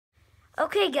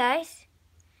Okay, guys.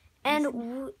 And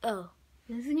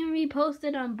this is gonna be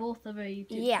posted on both of our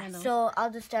YouTube channels. So I'll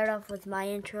just start off with my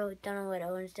intro. Don't know what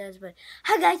Owens does, but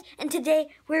hi guys. And today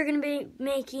we're gonna be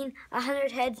making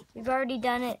 100 heads. We've already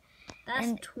done it.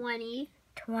 That's 20.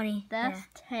 20. That's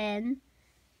 10.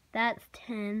 That's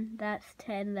 10. That's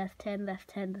 10. That's 10. That's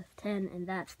 10. That's 10. And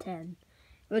that's 10.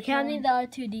 We're counting the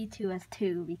R2-D2 as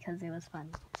 2 because it was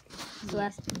funny. So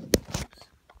that's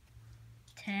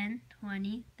 10,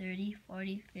 20, 30,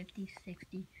 40, 50,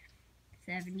 60,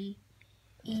 70,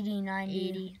 80, 90.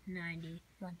 80, 90,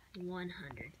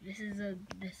 100. This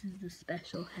is the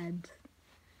special heads.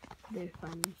 They're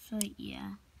funny. So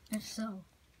yeah. So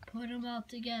put them all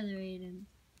together, Aiden.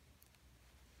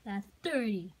 That's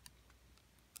 30,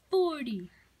 40.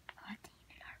 Oh,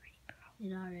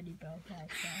 dang, It already broke, guys.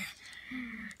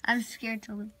 I'm scared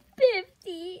to look.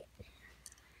 50,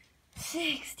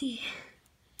 60.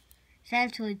 It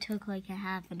actually took like a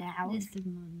half an hour. This took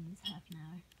more than half an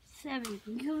hour. 70.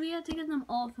 Because we have to get them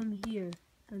all from here.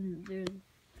 Then there's,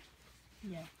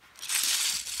 yeah.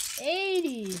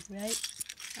 80, right?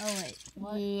 Oh wait,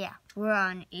 what? Yeah, we're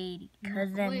on 80.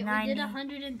 Cause then wait, 90. we did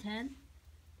 110.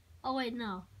 Oh wait,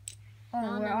 no. Oh,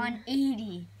 No, we're no, on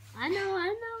 80. I know.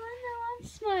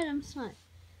 I'm smart.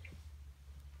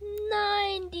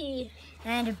 90.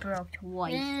 And it broke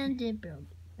twice. And it broke.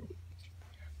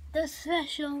 The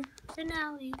special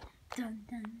finale. Dun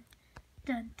dun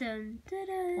dun dun dun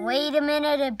dun. Wait a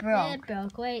minute, it broke. It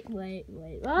broke. Wait.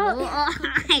 Oh,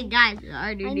 I got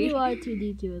I knew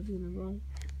R2-D2 was gonna blow.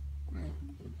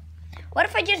 What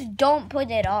if I just don't put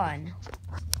it on?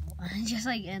 Just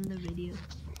like end the video.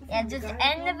 Yeah, just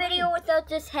end the video without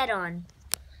this head on.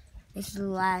 This is the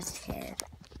last head.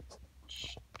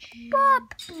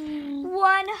 Bop!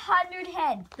 100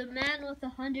 head. The man with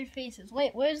 100 faces.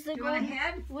 Wait, where's the golden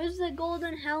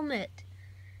helmet?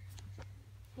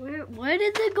 Where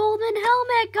did the golden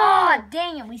helmet go? Oh,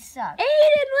 dang it, we suck.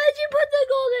 Aiden, where'd you put the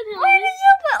golden helmet? Where did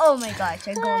you put? Oh my gosh,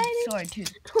 a gold sword too.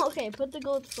 Okay, put the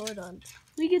gold sword on.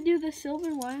 We could do the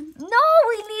silver one. No,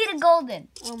 we need a golden.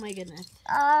 Oh my goodness.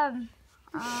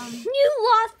 You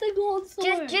lost the gold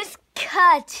sword. Just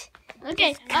cut.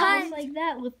 Okay, just cut. just like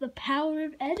that with the power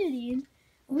of editing.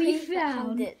 We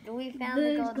found it. We found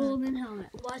the golden helmet.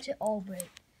 Watch it all break.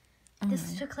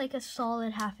 This took like a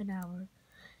solid half an hour.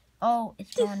 Oh,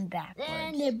 it's going backwards.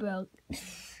 And it broke.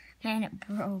 And it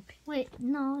broke. Wait,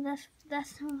 no, that's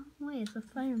wait, it's a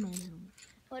fireman helmet.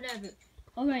 Whatever.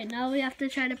 Alright, now we have to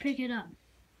try to pick it up.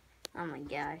 Oh my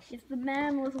gosh. If the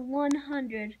man was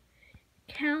 100,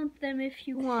 count them if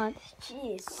you want.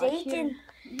 Jeez, Satan.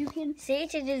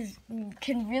 Satan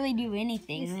can really do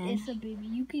anything, man. It's a baby.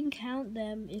 You can count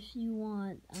them if you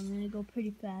want. I'm gonna go pretty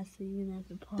fast so you're gonna have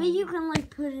to pause. But you can like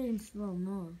put it in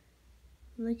slow-mo.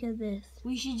 Look at this.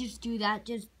 We should just do that.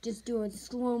 Just do a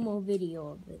slow-mo video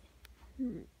of it.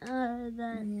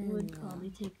 That would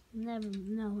probably take. No,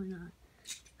 we're not.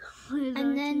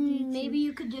 And then maybe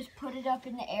you could just put it up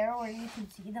in the air where you can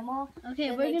see them all. Okay,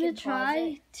 then we're gonna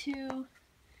try to.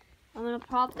 I'm gonna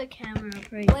prop the camera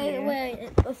up right here.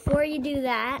 Wait. Before you do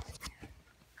that.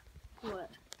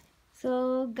 What?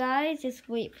 So, guys, just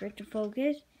wait for it to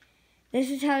focus. This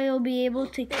is how you'll be able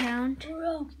to count.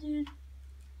 Broke, dude.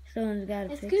 Someone's got to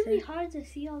fix it. It's gonna be hard to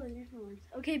see all the different ones.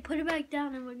 Okay, put it back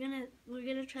down, and we're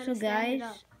gonna try to stand it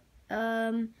up.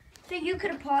 So you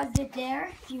could have paused it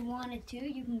there if you wanted to.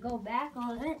 You can go back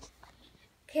on it.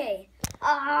 Okay.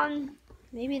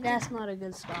 Maybe that's not a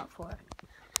good spot for it.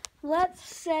 Let's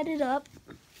set it up.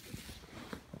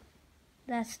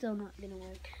 That's still not gonna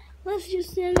work. Let's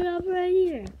just set it up right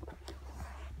here.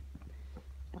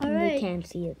 All right. They can't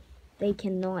see it. They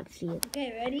cannot see it.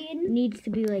 Okay, ready, Aiden? It needs to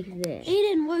be like this.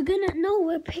 Aiden,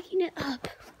 we're picking it up.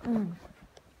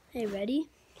 Hey, ready?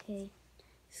 Okay.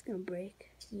 It's gonna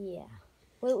break. Yeah.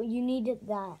 Wait, you needed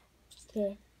that.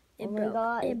 Okay. It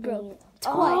broke. It broke.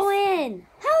 Twice. Owen!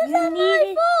 How is that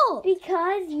my fault?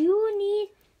 Because you need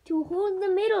to hold the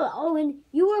middle. Owen,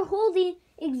 you were holding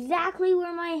exactly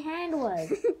where my hand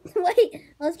was. Wait,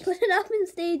 let's put it up in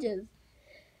stages.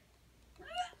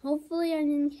 Hopefully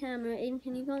I'm in camera. Aiden,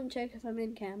 can you go and check if I'm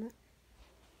in camera?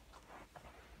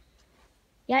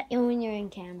 Yeah, when you're in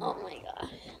camera. Oh my gosh.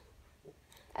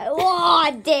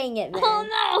 Oh, dang it, man. Oh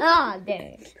no! Oh,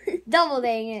 dang it. Double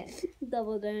dang it.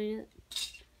 Double dang it.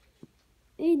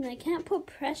 Aiden, I can't put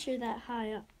pressure that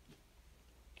high up.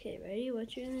 Okay, ready?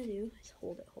 What you're gonna do is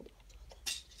hold it.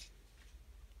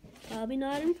 Probably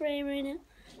not in frame right now.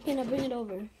 Okay, now bring it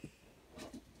over.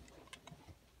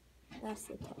 That's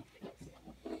the top piece.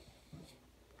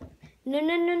 No.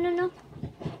 No.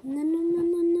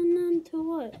 To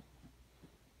what?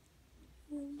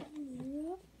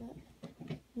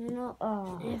 No.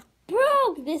 Oh. It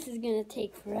broke. This is gonna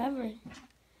take forever.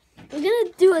 We're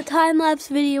gonna do a time-lapse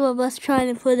video of us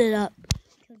trying to put it up.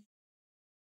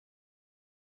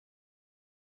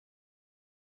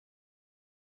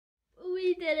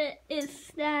 We did it. It's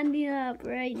standing up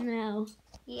right now.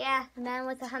 Yeah, the man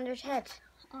with 100 heads.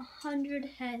 100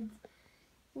 heads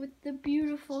with the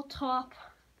beautiful top.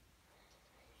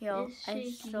 Yo, It's I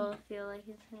shaky. still feel like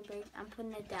it's gonna break. I'm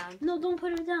putting it down. No, don't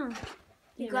put it down.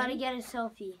 You Okay, gotta ready? get a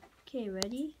selfie. Okay,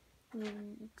 ready?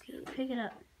 Okay. Pick it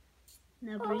up.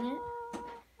 Now bring it.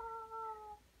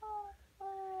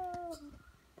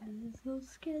 This is so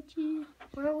sketchy.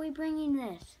 Where are we bringing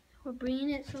this? We're bringing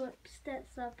it so it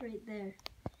steps up right there.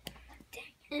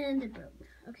 And it broke.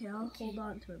 Okay, I'll hold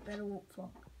on to it, but it won't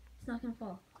fall. It's not gonna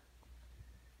fall.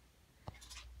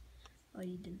 Oh,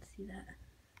 you didn't see that.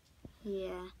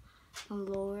 Yeah. I'll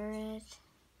lower it.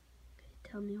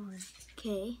 Tell me when.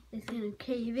 Okay. It's gonna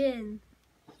cave in.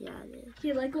 Yeah, it is.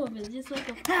 Here, let go of it. Just let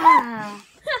go. Ah,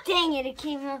 dang it, it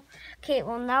came out. Okay,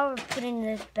 well, now we're putting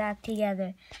this back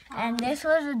together. And this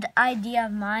was an idea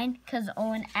of mine because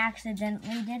Owen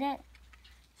accidentally did it.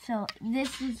 So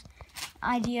this is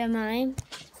idea of mine.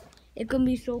 It's going to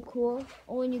be so cool.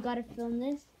 Owen, you got to film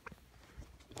this.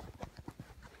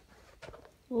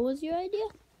 What was your idea?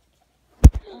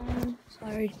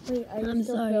 Sorry. Wait, I'm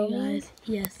still sorry, filming? guys.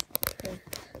 Yes.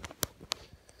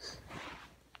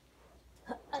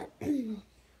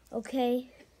 Okay,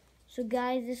 so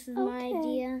guys, this is my Okay.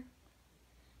 idea.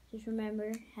 Just remember,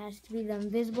 it has to be the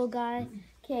invisible guy.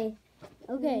 Okay,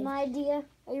 Okay. my idea.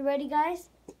 Are you ready, guys?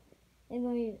 It's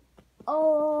gonna be.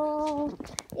 Oh,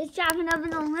 it's chopping up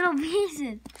into little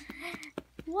pieces.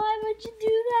 Why would you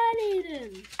do that,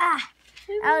 Aiden? Ah,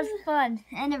 that was fun,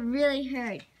 and it really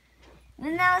hurt.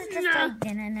 And now it's just like.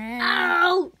 Da-na-na.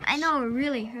 Ow! I know it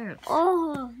really hurts.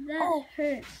 Oh, that Oh.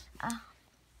 hurts. Ah.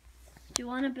 Do you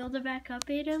want to build it back up,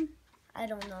 Aiden? I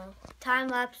don't know. Time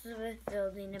lapse with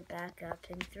building it back up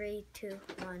in 3, 2,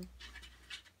 1.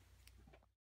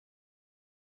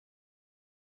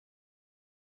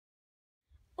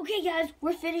 Okay, guys,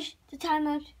 we're finished the time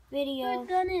lapse video. We've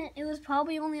done it. It was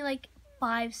probably only like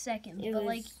 5 seconds, It but was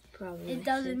like probably it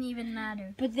doesn't even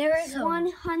matter. But there is So-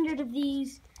 100 of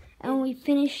these, and we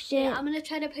finished it. Yeah, I'm gonna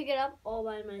try to pick it up all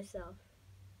by myself,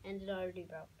 and it already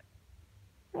broke.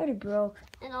 Already broke.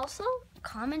 And also,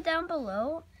 comment down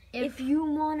below If you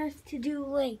want us to do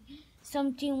like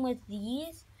something with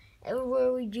these,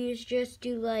 where we just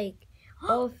do like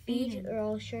all feet Aiden. or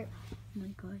all shirt, Oh my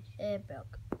gosh, it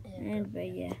broke. and but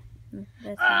yeah, that's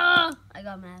it. Ah! I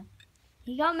got mad.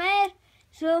 He got mad,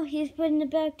 so he's putting it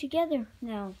back together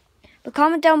now. But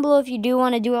comment down below if you do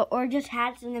want to do it, or just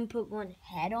hats and then put one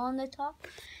head on the top,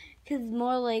 because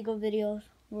more Lego videos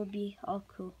will be all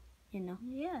cool, you know.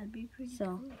 Yeah, it'd be pretty So.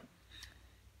 cool.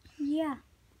 Yeah.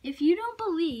 If you don't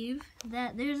believe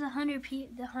that there's 100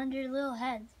 little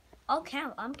heads, I'll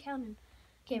count. I'm counting.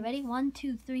 Okay, ready? 1,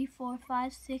 2, 3, 4,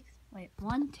 5, 6. Wait,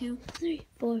 1, 2, 3,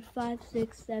 4, 5,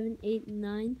 6, 7, 8,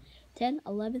 9, 10,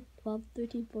 11, 12,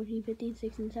 13, 14, 15,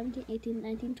 16, 17, 18,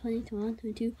 19, 20, 21,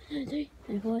 22, 23,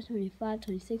 24, 25,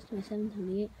 26, 27,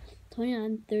 28,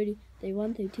 29, 30,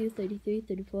 31, 32, 33,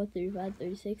 34, 35,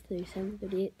 36, 37,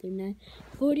 38, 39,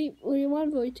 40,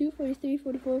 41, 42, 43,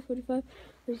 44, 45,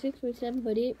 46, 47,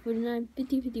 48, 49,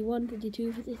 50, 51,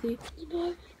 52, 53,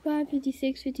 54, 55,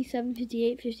 56, 57,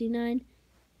 58, 59,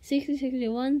 60,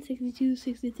 61, 62,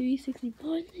 63,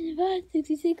 64, 65,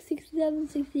 66, 67,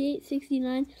 68,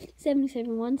 69, 70,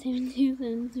 71, 72,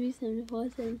 73, 74,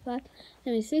 75,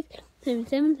 76,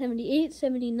 77, 78,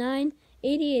 79,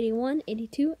 80, 81,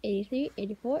 82, 83,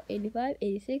 84, 85,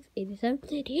 86, 87,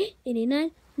 88,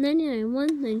 89, 90,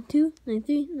 91, 92,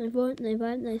 93, 94,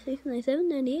 95, 96, 97,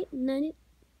 98, 99,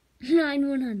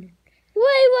 100.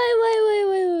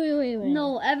 Wait.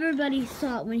 No, everybody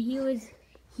saw it when he was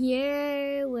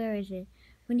here. Where is it?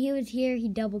 When he was here, he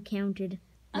double counted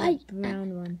that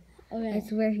brown one. Okay. I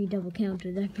swear he double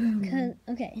counted that brown one.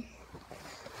 Okay.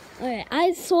 Alright,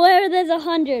 I swear there's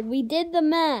 100. We did the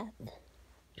math.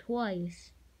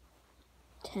 Twice.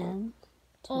 10,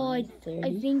 Oh, 20, 30,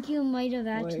 I think you might have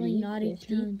actually 40, not 50,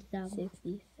 counted that one.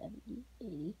 60, 70,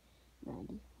 80,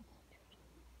 90.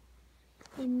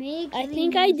 It makes I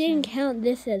think I didn't count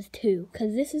this as 2,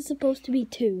 because this is supposed to be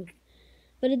 2.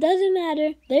 But it doesn't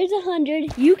matter. There's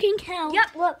 100. You can count.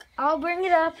 Yep, look, I'll bring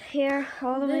it up here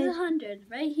all the way. There's 100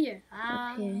 right here.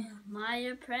 Okay. My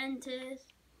apprentice.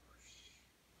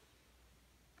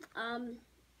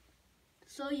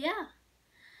 So yeah.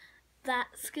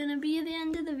 That's gonna be the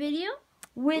end of the video.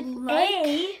 With Like-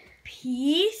 a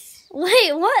piece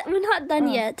Wait, what? We're not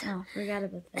done yet. Oh, forgot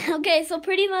about that. Okay, so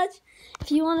pretty much,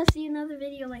 if you want to see another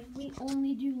video, like we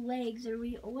only do legs, or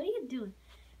what are you doing?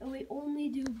 Or we only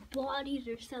do bodies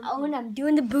or something. Oh, and I'm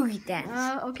doing the boogie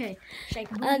dance. Okay. Shake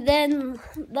boogie. Then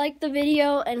like the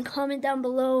video and comment down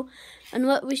below on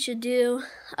what we should do.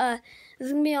 This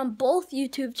is gonna be on both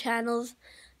YouTube channels.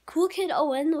 Cool Kid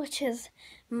Owen, which is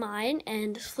mine,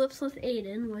 and Flips with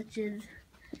Aiden, which is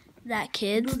that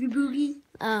kid. Boogie boogie.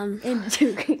 And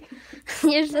Boogie.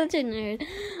 you're such a nerd.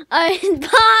 Alright,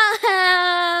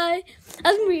 bye.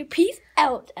 That's me. Peace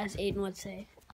out, as Aiden would say.